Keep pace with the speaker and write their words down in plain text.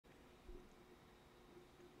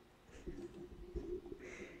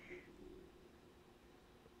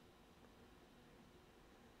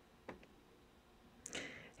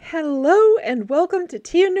Hello and welcome to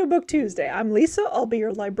Tea and New Book Tuesday. I'm Lisa. I'll be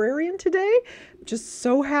your librarian today. I'm just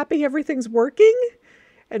so happy everything's working.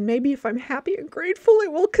 And maybe if I'm happy and grateful,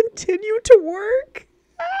 it will continue to work.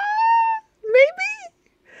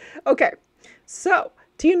 Maybe? Okay, so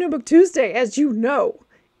Tea and New Book Tuesday, as you know,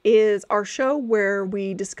 is our show where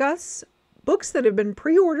we discuss books that have been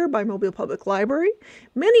pre-ordered by Mobile Public Library,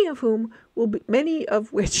 many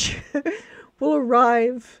of which will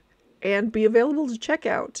arrive and be available to check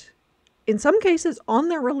out, in some cases on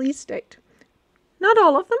their release date. Not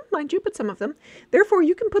all of them, mind you, but some of them. Therefore,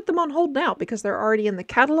 you can put them on hold now because they're already in the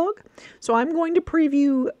catalog. So I'm going to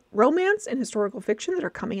preview romance and historical fiction that are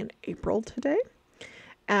coming in April today.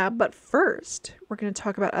 But first, we're going to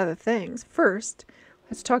talk about other things. First,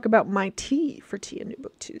 let's talk about my tea for Tea and New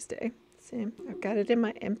Book Tuesday. See, I've got it in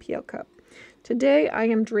my MPL cup. Today, I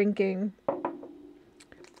am drinking...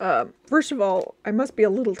 first of all, I must be a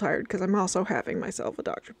little tired because I'm also having myself a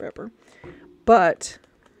Dr. Pepper. But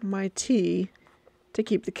my tea, to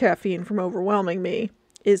keep the caffeine from overwhelming me,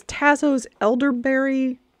 is Tazo's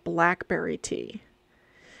Elderberry Blackberry Tea.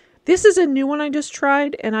 This is a new one I just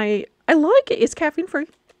tried, and I like it. It's caffeine-free.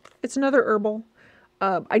 It's another herbal.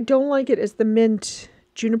 I don't like it as the mint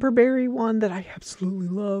juniper berry one that I absolutely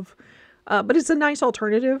love. But it's a nice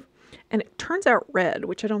alternative. And it turns out red,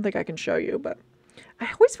 which I don't think I can show you, but...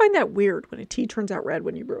 I always find that weird when a tea turns out red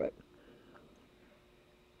when you brew it.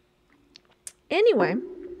 Anyway,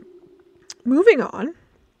 moving on,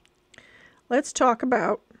 let's talk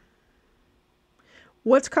about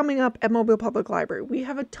what's coming up at Mobile Public Library. We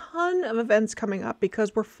have a ton of events coming up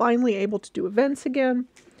because we're finally able to do events again,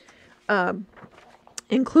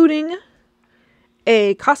 including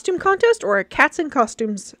a costume contest or a Cats in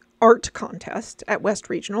Costumes art contest at West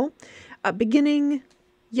Regional, beginning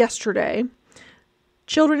yesterday.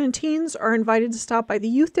 Children and teens are invited to stop by the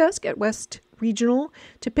youth desk at West Regional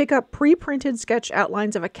to pick up pre-printed sketch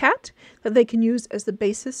outlines of a cat that they can use as the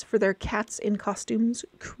basis for their Cats in Costumes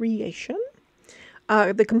creation.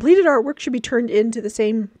 The completed artwork should be turned into the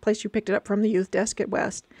same place you picked it up from, the youth desk at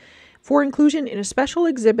West, for inclusion in a special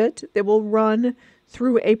exhibit that will run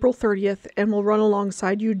through April 30th and will run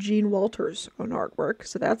alongside Eugene Walter's own artwork,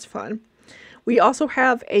 so that's fun. We also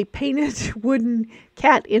have a painted wooden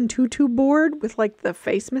cat in tutu board with like the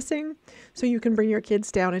face missing. So you can bring your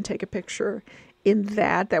kids down and take a picture in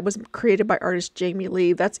that. That was created by artist Jamie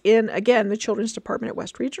Lee. That's in, again, the Children's Department at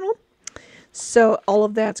West Regional. So all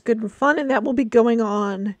of that's good and fun. And that will be going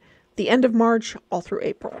on the end of March all through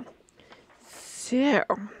April. So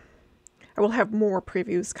I will have more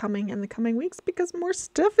previews coming in the coming weeks because more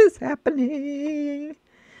stuff is happening.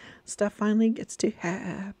 Stuff finally gets to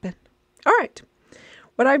happen. All right,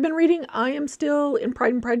 what I've been reading, I am still in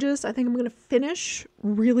Pride and Prejudice. I think I'm going to finish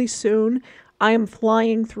really soon. I am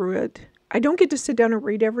flying through it. I don't get to sit down and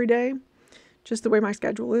read every day, just the way my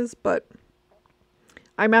schedule is, but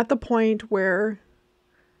I'm at the point where,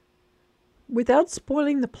 without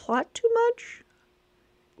spoiling the plot too much,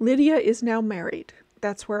 Lydia is now married.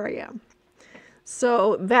 That's where I am.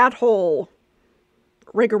 So that whole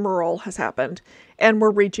rigmarole has happened, and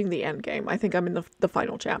we're reaching the end game. I think I'm in the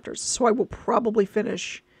final chapters, so I will probably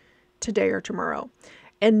finish today or tomorrow.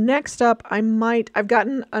 And next up, I've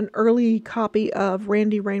gotten an early copy of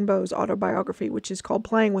Randy Rainbow's autobiography, which is called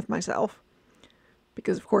Playing with Myself,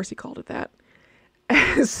 because of course he called it that.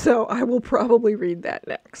 So I will probably read that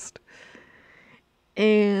next.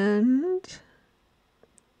 And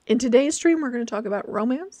in today's stream, we're going to talk about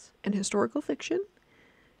romance and historical fiction.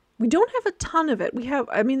 We don't have a ton of it.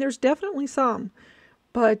 There's definitely some,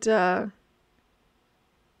 but I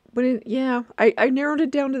narrowed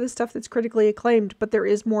it down to the stuff that's critically acclaimed, but there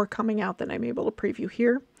is more coming out than I'm able to preview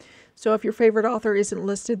here. So if your favorite author isn't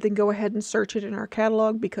listed, then go ahead and search it in our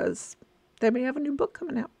catalog because they may have a new book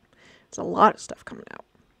coming out. There's a lot of stuff coming out.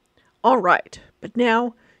 All right, but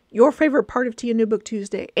now your favorite part of Tea and New Book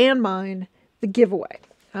Tuesday and mine, the giveaway.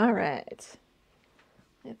 All right,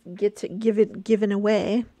 let's get to given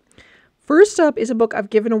away. First up is a book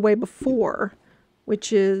I've given away before,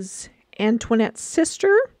 which is Antoinette's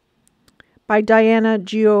Sister by Diana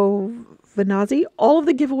Giovinazzi. All of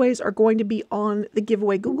the giveaways are going to be on the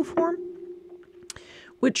giveaway Google form,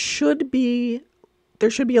 there should be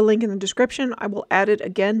a link in the description. I will add it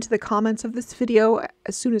again to the comments of this video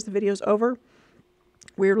as soon as the video is over.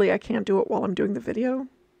 Weirdly, I can't do it while I'm doing the video.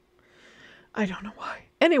 I don't know why.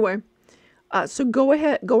 Anyway, so go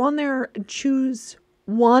on there and choose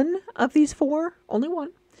one of these four, only one,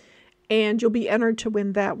 and you'll be entered to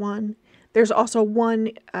win that one. There's also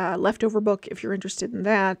one leftover book if you're interested in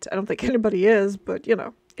that. I don't think anybody is, but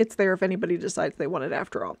it's there if anybody decides they want it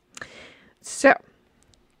after all. So,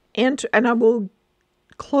 and I will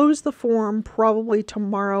close the form probably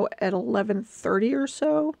tomorrow at 11:30 or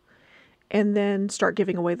so, and then start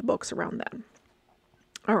giving away the books around then.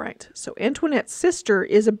 All right, so Antoinette's Sister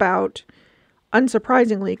is about,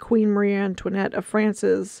 unsurprisingly, Queen Marie Antoinette of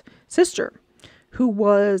France's sister, who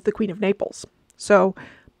was the Queen of Naples. So,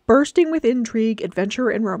 bursting with intrigue, adventure,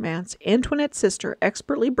 and romance, Antoinette's Sister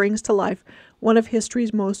expertly brings to life one of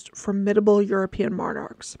history's most formidable European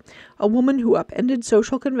monarchs, a woman who upended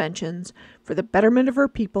social conventions for the betterment of her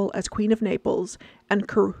people as Queen of Naples, and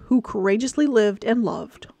who courageously lived and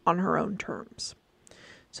loved on her own terms.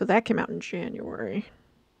 So that came out in January.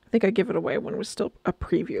 I think I gave it away when it was still a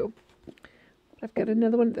preview. I've got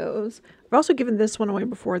another one of those. I've also given this one away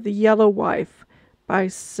before, The Yellow Wife by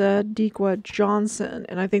Sadiqa Johnson.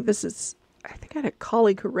 And I think I had a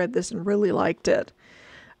colleague who read this and really liked it.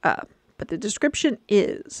 But the description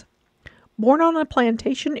is, born on a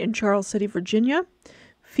plantation in Charles City, Virginia,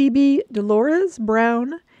 Phoebe Dolores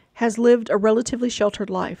Brown has lived a relatively sheltered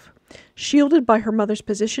life. Shielded by her mother's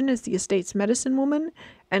position as the estate's medicine woman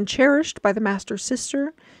and cherished by the master's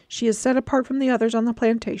sister, she is set apart from the others on the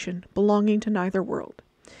plantation, belonging to neither world.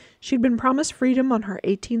 She'd been promised freedom on her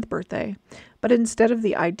 18th birthday, but instead of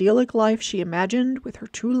the idyllic life she imagined with her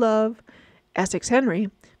true love, Essex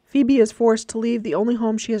Henry, Phoebe is forced to leave the only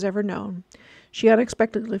home she has ever known. She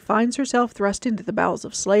unexpectedly finds herself thrust into the bowels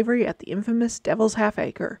of slavery at the infamous Devil's Half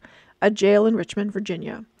Acre, a jail in Richmond,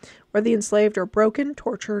 Virginia, where the enslaved are broken,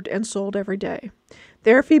 tortured, and sold every day.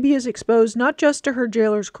 There, Phoebe is exposed not just to her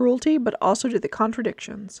jailer's cruelty, but also to the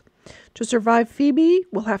contradictions. To survive, Phoebe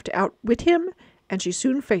will have to outwit him, and she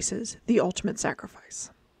soon faces the ultimate sacrifice.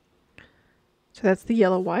 So that's The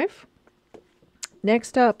Yellow Wife.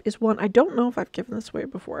 Next up is one, I don't know if I've given this away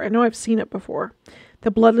before. I know I've seen it before.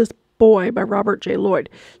 The Bloodless Boy by Robert J. Lloyd.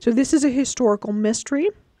 So this is a historical mystery.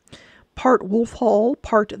 Part Wolf Hall,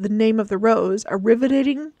 part The Name of the Rose, a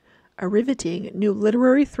riveting new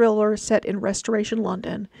literary thriller set in Restoration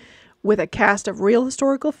London, with a cast of real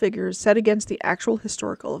historical figures set against the actual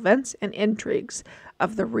historical events and intrigues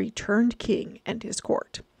of the returned king and his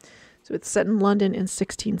court. So it's set in London in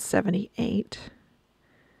 1678,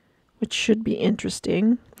 which should be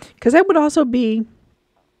interesting, because that would also be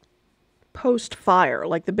post-fire,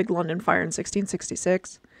 like the big London fire in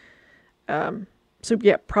 1666. So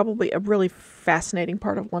yeah, probably a really fascinating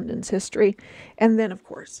part of London's history. And then, of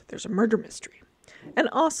course, there's a murder mystery. And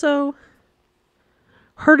also,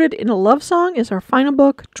 Heard It in a Love Song is our final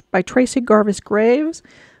book by Tracy Garvis Graves,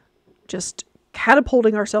 just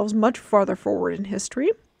catapulting ourselves much farther forward in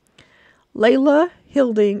history. Layla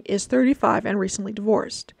Hilding is 35 and recently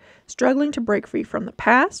divorced. Struggling to break free from the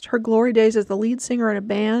past, her glory days as the lead singer in a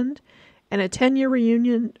band, and a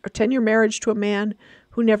 10-year marriage to a man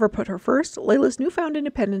who never put her first, Layla's newfound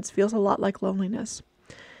independence feels a lot like loneliness.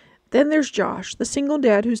 Then there's Josh, the single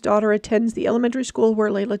dad whose daughter attends the elementary school where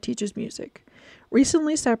Layla teaches music.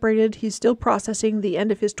 Recently separated, he's still processing the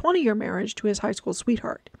end of his 20-year marriage to his high school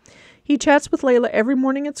sweetheart. He chats with Layla every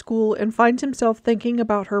morning at school and finds himself thinking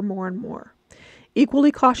about her more and more.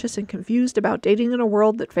 Equally cautious and confused about dating in a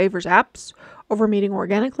world that favors apps over meeting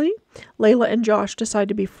organically, Layla and Josh decide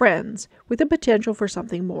to be friends with the potential for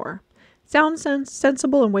something more. Sounds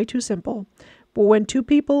sensible and way too simple, but when two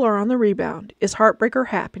people are on the rebound, it's Heartbreak or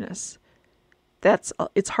Happiness.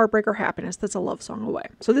 It's Heartbreak or Happiness that's a love song away.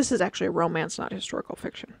 So this is actually a romance, not historical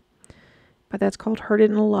fiction. But that's called Heard It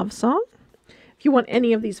in a Love Song. If you want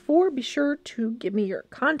any of these four, be sure to give me your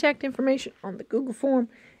contact information on the Google form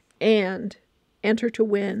and enter to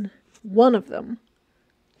win one of them.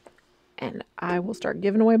 And I will start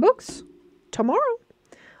giving away books tomorrow.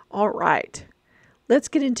 All right. Let's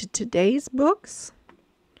get into today's books.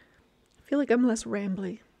 I feel like I'm less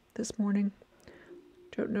rambly this morning.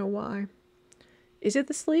 Don't know why. Is it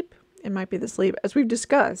the sleep? It might be the sleep. As we've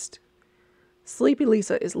discussed, Sleepy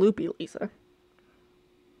Lisa is Loopy Lisa.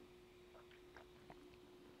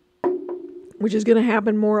 Which is going to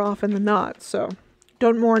happen more often than not, so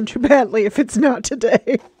don't mourn too badly if it's not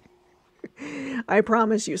today. I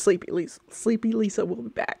promise you, Sleepy Lisa will be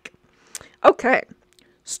back. Okay,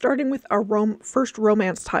 starting with our first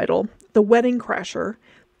romance title, The Wedding Crasher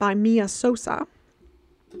by Mia Sosa.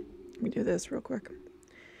 Let me do this real quick.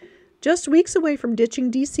 Just weeks away from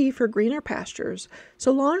ditching DC for greener pastures,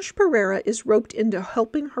 Solange Pereira is roped into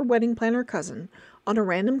helping her wedding planner cousin on a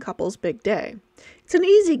random couple's big day. It's an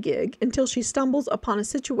easy gig until she stumbles upon a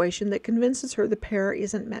situation that convinces her the pair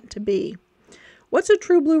isn't meant to be. What's a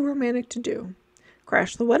true blue romantic to do?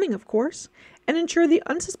 Crash the wedding, of course, and ensure the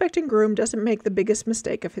unsuspecting groom doesn't make the biggest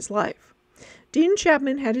mistake of his life. Dean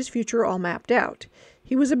Chapman had his future all mapped out.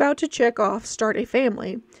 He was about to check off start a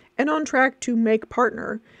family, and on track to make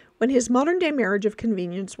partner, when his modern-day marriage of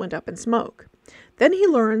convenience went up in smoke. Then he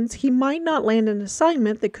learns he might not land an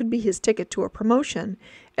assignment that could be his ticket to a promotion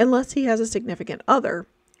unless he has a significant other,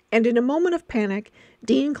 and in a moment of panic,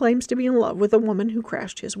 Dean claims to be in love with a woman who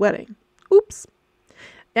crashed his wedding. Oops.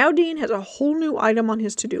 Now Dean has a whole new item on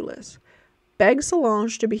his to-do list. Beg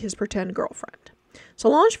Solange to be his pretend girlfriend.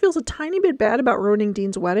 Solange feels a tiny bit bad about ruining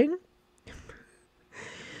Dean's wedding,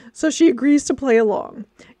 so she agrees to play along.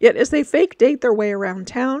 Yet as they fake date their way around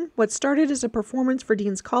town, what started as a performance for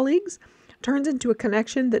Dean's colleagues turns into a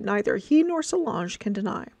connection that neither he nor Solange can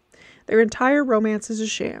deny. Their entire romance is a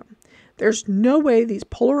sham. There's no way these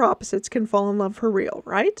polar opposites can fall in love for real,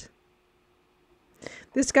 right?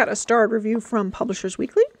 This got a starred review from Publishers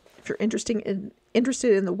Weekly. If you're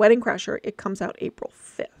interested in The Wedding Crasher, it comes out April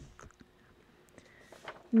 5th.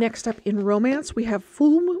 Next up in romance, we have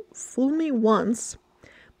Fool Me Once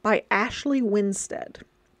by Ashley Winstead.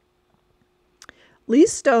 Lee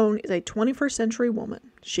Stone is a 21st century woman.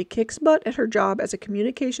 She kicks butt at her job as a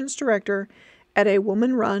communications director at a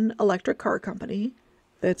woman-run electric car company.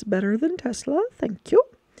 That's better than Tesla, thank you.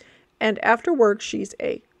 And after work, she's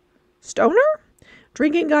a stoner,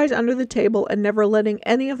 drinking guys under the table and never letting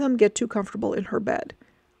any of them get too comfortable in her bed.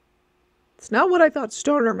 It's not what I thought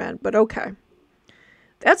stoner meant, but okay.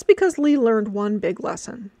 That's because Lee learned one big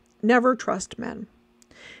lesson. Never trust men.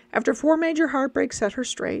 After 4 major heartbreaks set her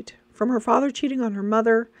straight, from her father cheating on her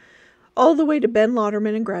mother, all the way to Ben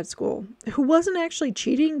Lauderman in grad school, who wasn't actually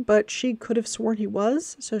cheating, but she could have sworn he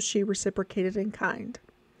was, so she reciprocated in kind.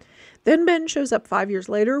 Then Ben shows up 5 years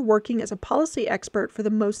later, working as a policy expert for the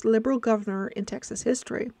most liberal governor in Texas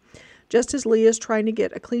history, just as Lee is trying to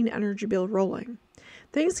get a clean energy bill rolling.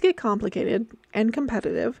 Things get complicated and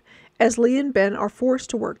competitive as Lee and Ben are forced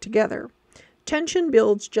to work together. Tension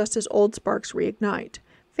builds just as old sparks reignite,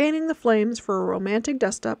 fanning the flames for a romantic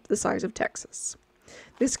dust-up the size of Texas.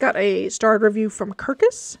 This got a starred review from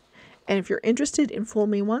Kirkus, and if you're interested in Fool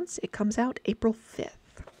Me Once, it comes out April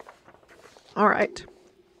 5th. All right.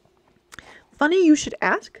 Funny You Should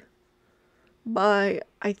Ask by,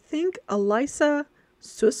 I think, Elisa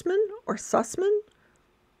Sussman or Sussman.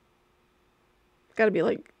 It's got to be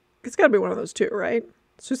one of those two, right?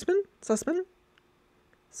 Sussman?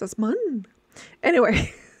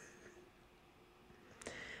 Anyway.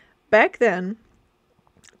 Back then,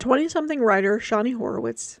 20-something writer Shani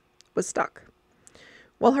Horowitz was stuck.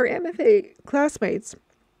 While her MFA classmates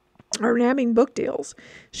are nabbing book deals,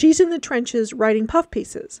 she's in the trenches writing puff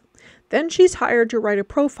pieces. Then she's hired to write a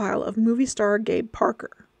profile of movie star Gabe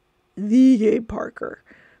Parker. The Gabe Parker.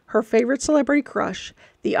 Her favorite celebrity crush,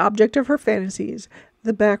 the object of her fantasies,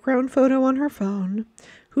 the background photo on her phone,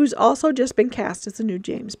 who's also just been cast as the new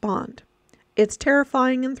James Bond. It's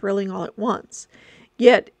terrifying and thrilling all at once.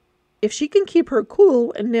 Yet, if she can keep her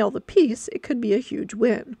cool and nail the piece, it could be a huge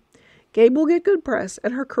win. Gabe will get good press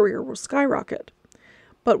and her career will skyrocket.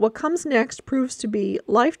 But what comes next proves to be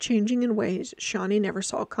life-changing in ways Shani never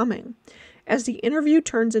saw coming, as the interview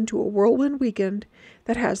turns into a whirlwind weekend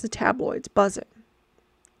that has the tabloids buzzing.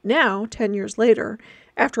 Now, 10 years later,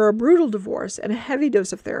 after a brutal divorce and a heavy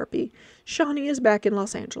dose of therapy, Shani is back in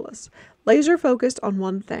Los Angeles, laser-focused on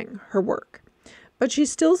one thing, her work. But she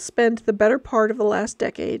still spent the better part of the last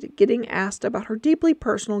decade getting asked about her deeply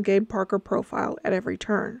personal Gabe Parker profile at every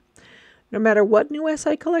turn. No matter what new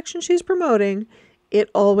essay collection she's promoting,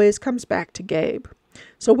 it always comes back to Gabe.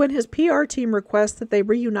 So when his PR team requests that they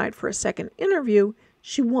reunite for a second interview,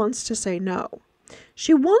 she wants to say no.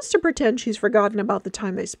 She wants to pretend she's forgotten about the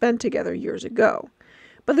time they spent together years ago.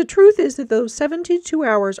 But the truth is that those 72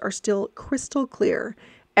 hours are still crystal clear,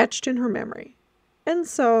 etched in her memory. And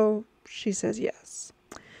so she says yes.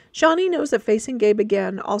 Shani knows that facing Gabe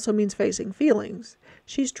again also means facing feelings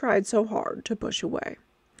she's tried so hard to push away.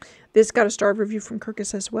 This got a starred review from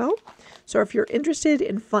Kirkus as well. So if you're interested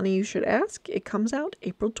in Funny You Should Ask, it comes out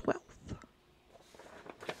April 12th.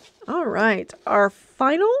 All right. Our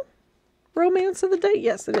final romance of the day.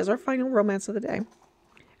 Yes, it is our final romance of the day.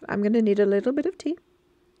 I'm going to need a little bit of tea.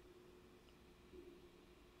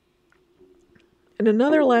 And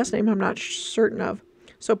another last name I'm not certain of.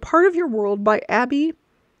 So Part of Your World by Abby,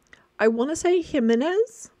 I want to say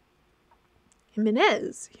Jimenez. I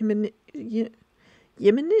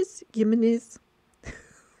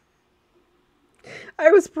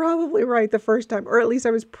was probably right the first time, or at least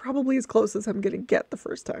I was probably as close as I'm going to get the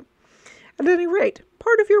first time. At any rate,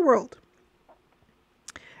 Part of Your World.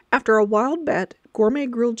 After a wild bet, gourmet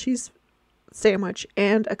grilled cheese sandwich,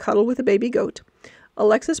 and a cuddle with a baby goat,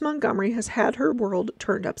 Alexis Montgomery has had her world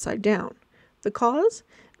turned upside down. The cause?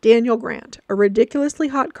 Daniel Grant, a ridiculously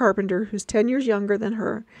hot carpenter who's 10 years younger than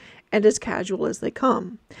her and as casual as they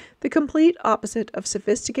come, the complete opposite of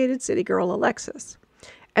sophisticated city girl Alexis.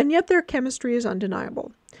 And yet their chemistry is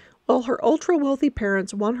undeniable. While her ultra-wealthy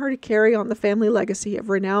parents want her to carry on the family legacy of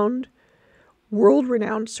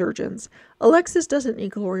world-renowned surgeons, Alexis doesn't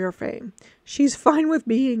need glory or fame. She's fine with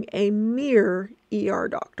being a mere ER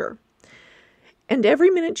doctor. And every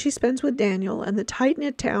minute she spends with Daniel and the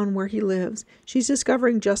tight-knit town where he lives, she's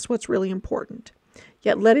discovering just what's really important.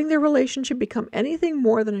 Yet letting their relationship become anything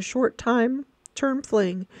more than a short-term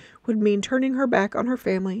fling would mean turning her back on her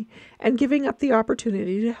family and giving up the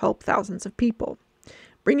opportunity to help thousands of people.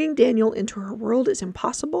 Bringing Daniel into her world is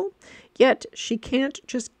impossible, yet she can't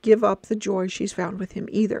just give up the joy she's found with him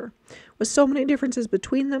either. With so many differences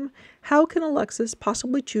between them, how can Alexis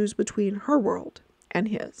possibly choose between her world and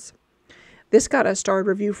his? This got a starred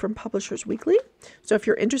review from Publishers Weekly, so if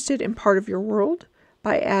you're interested in Part of Your World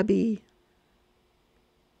by Abby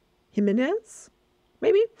Jimenez,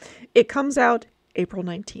 maybe, it comes out April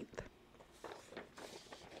 19th.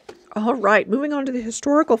 All right, moving on to the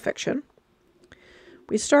historical fiction.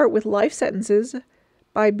 We start with Life Sentences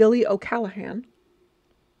by Billy O'Callaghan.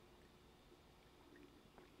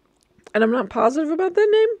 And I'm not positive about that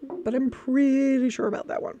name, but I'm pretty sure about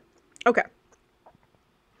that one. Okay.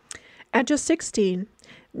 At just 16,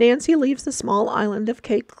 Nancy leaves the small island of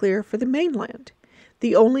Cape Clear for the mainland,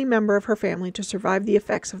 the only member of her family to survive the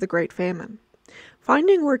effects of the Great Famine.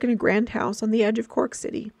 Finding work in a grand house on the edge of Cork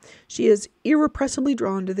City, she is irrepressibly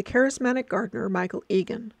drawn to the charismatic gardener Michael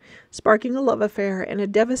Egan, sparking a love affair and a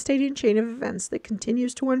devastating chain of events that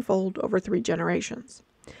continues to unfold over 3 generations.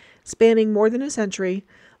 Spanning more than a century,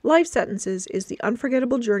 Life Sentences is the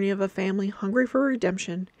unforgettable journey of a family hungry for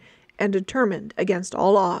redemption and determined, against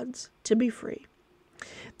all odds, to be free.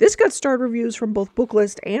 This got starred reviews from both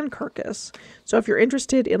Booklist and Kirkus, so if you're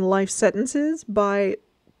interested in Life Sentences by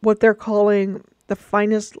what they're calling the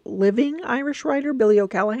finest living Irish writer, Billy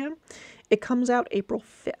O'Callaghan, it comes out April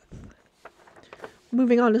 5th.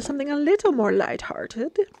 Moving on to something a little more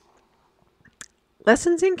lighthearted.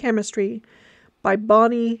 Lessons in Chemistry by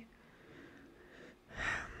Bonnie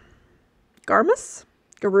Garmus?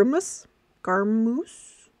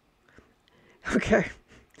 Okay,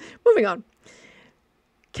 moving on.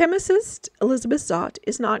 Chemist Elizabeth Zott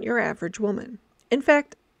is not your average woman. In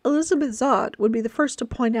fact, Elizabeth Zott would be the first to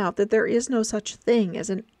point out that there is no such thing as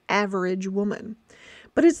an average woman.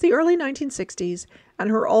 But it's the early 1960s, and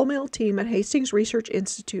her all-male team at Hastings Research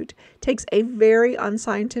Institute takes a very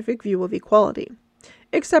unscientific view of equality.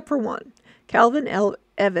 Except for one, Calvin L.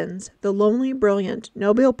 Evans, the lonely, brilliant,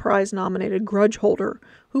 Nobel Prize-nominated grudge holder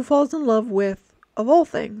who falls in love with, of all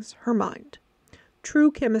things, her mind.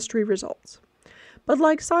 True chemistry results. But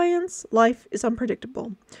like science, life is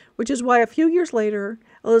unpredictable, which is why a few years later,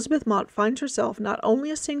 Elizabeth Mott finds herself not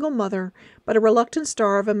only a single mother, but a reluctant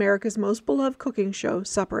star of America's most beloved cooking show,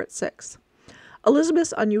 Supper at 6.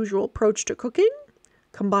 Elizabeth's unusual approach to cooking,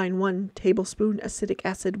 combine 1 tablespoon acetic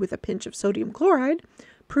acid with a pinch of sodium chloride,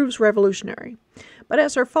 proves revolutionary. But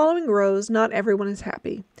as her following grows, not everyone is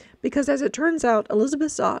happy, because as it turns out,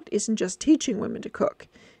 Elizabeth Zott isn't just teaching women to cook,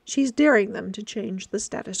 she's daring them to change the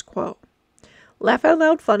status quo. Laugh out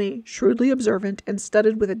loud funny, shrewdly observant, and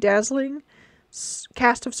studded with a dazzling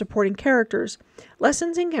cast of supporting characters,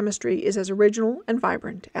 Lessons in Chemistry is as original and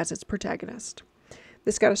vibrant as its protagonist.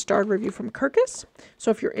 This got a starred review from Kirkus, so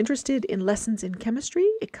if you're interested in Lessons in Chemistry,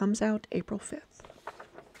 it comes out April 5th.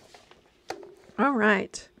 All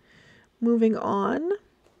right, moving on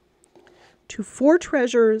to 4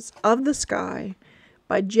 Treasures of the Sky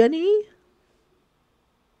by Jenny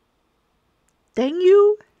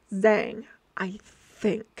Dengyu Zhang, I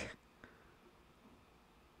think.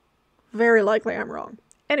 Very likely I'm wrong.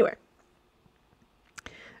 Anyway.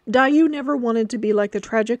 Dayu never wanted to be like the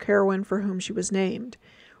tragic heroine for whom she was named,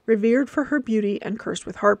 revered for her beauty and cursed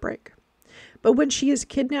with heartbreak. But when she is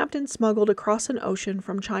kidnapped and smuggled across an ocean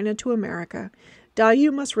from China to America,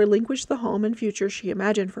 Dayu must relinquish the home and future she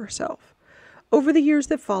imagined for herself. Over the years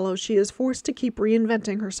that follow, she is forced to keep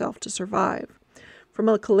reinventing herself to survive. From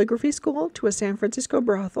a calligraphy school to a San Francisco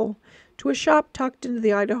brothel to a shop tucked into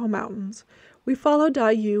the Idaho mountains, we follow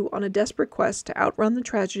Dayu on a desperate quest to outrun the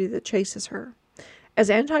tragedy that chases her. As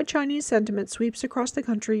anti-Chinese sentiment sweeps across the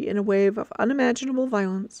country in a wave of unimaginable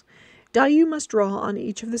violence, Dayu must draw on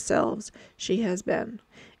each of the selves she has been,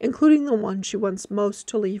 including the one she wants most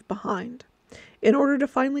to leave behind, in order to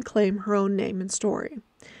finally claim her own name and story.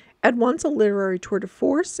 At once a literary tour de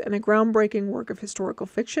force and a groundbreaking work of historical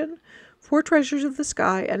fiction, 4 Treasures of the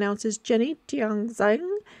Sky announces Jenny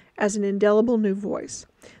Tianzang as an indelible new voice.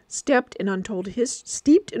 Steeped in untold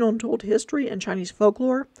history and Chinese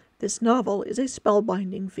folklore, this novel is a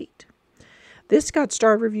spellbinding feat. This got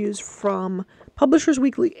starred reviews from Publishers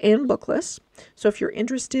Weekly and Booklist. So if you're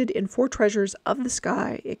interested in Four Treasures of the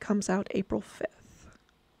Sky, it comes out April 5th.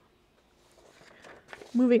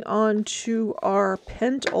 Moving on to our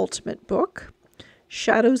penultimate book,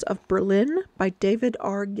 Shadows of Berlin by David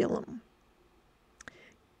R. Gillam.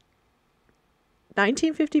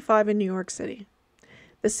 1955 in New York City.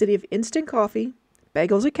 The city of instant coffee,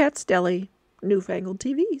 bagels at Cat's Deli, newfangled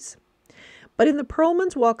TVs. But in the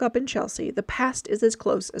Perlmans' walk-up in Chelsea, the past is as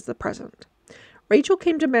close as the present. Rachel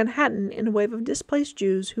came to Manhattan in a wave of displaced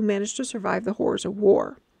Jews who managed to survive the horrors of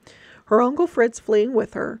war. Her Uncle Fritz fleeing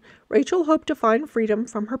with her, Rachel hoped to find freedom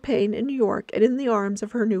from her pain in New York and in the arms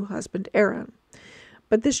of her new husband, Aaron.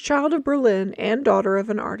 But this child of Berlin and daughter of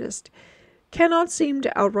an artist cannot seem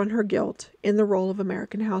to outrun her guilt in the role of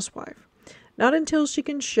American housewife, not until she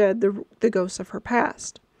can shed the ghosts of her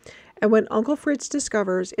past. And when Uncle Fritz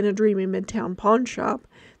discovers in a dreamy midtown pawn shop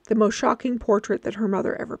the most shocking portrait that her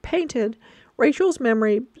mother ever painted, Rachel's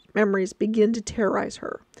memories begin to terrorize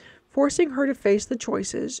her, forcing her to face the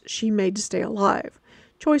choices she made to stay alive,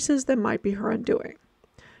 choices that might be her undoing.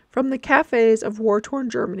 From the cafes of war-torn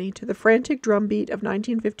Germany to the frantic drumbeat of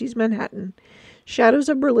 1950s Manhattan, Shadows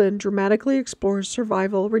of Berlin dramatically explores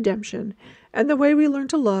survival, redemption, and the way we learn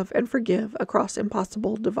to love and forgive across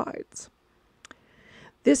impossible divides.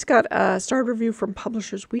 This got a starred review from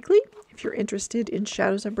Publishers Weekly. If you're interested in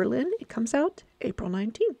Shadows of Berlin, it comes out April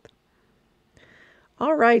 19th.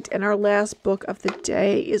 All right, and our last book of the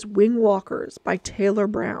day is Wing Walkers by Taylor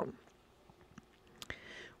Brown.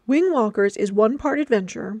 Wing Walkers is one part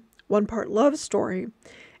adventure, one part love story,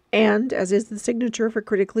 and, as is the signature for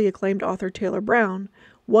critically acclaimed author Taylor Brown,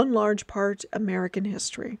 one large part American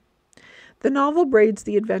history. The novel braids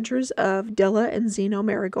the adventures of Della and Zeno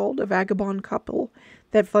Marigold, a vagabond couple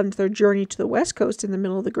that funds their journey to the West Coast in the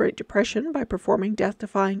middle of the Great Depression by performing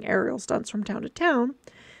death-defying aerial stunts from town to town,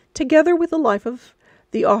 together with the life of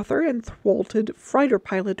the author and thwarted freighter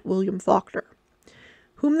pilot William Faulkner,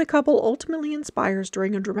 whom the couple ultimately inspires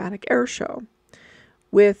during a dramatic air show,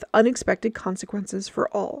 with unexpected consequences for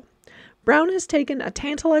all. Brown has taken a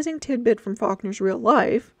tantalizing tidbit from Faulkner's real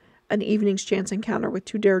life, an evening's chance encounter with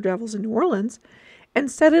two daredevils in New Orleans, and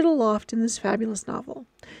set it aloft in this fabulous novel.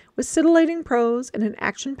 With scintillating prose and an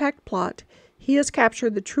action-packed plot, he has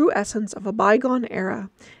captured the true essence of a bygone era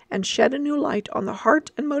and shed a new light on the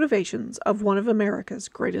heart and motivations of one of America's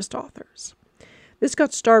greatest authors. This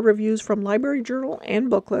got starred reviews from Library Journal and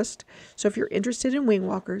Booklist, so if you're interested in Wing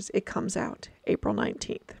Walkers, it comes out April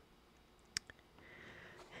 19th.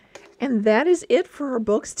 And that is it for our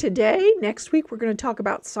books today. Next week, we're going to talk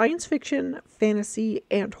about science fiction, fantasy,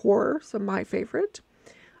 and horror, some of my favorite.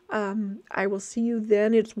 I will see you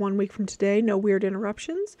then. It's 1 week from today. No weird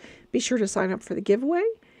interruptions. Be sure to sign up for the giveaway,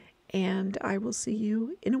 and I will see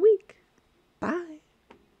you in a week. Bye.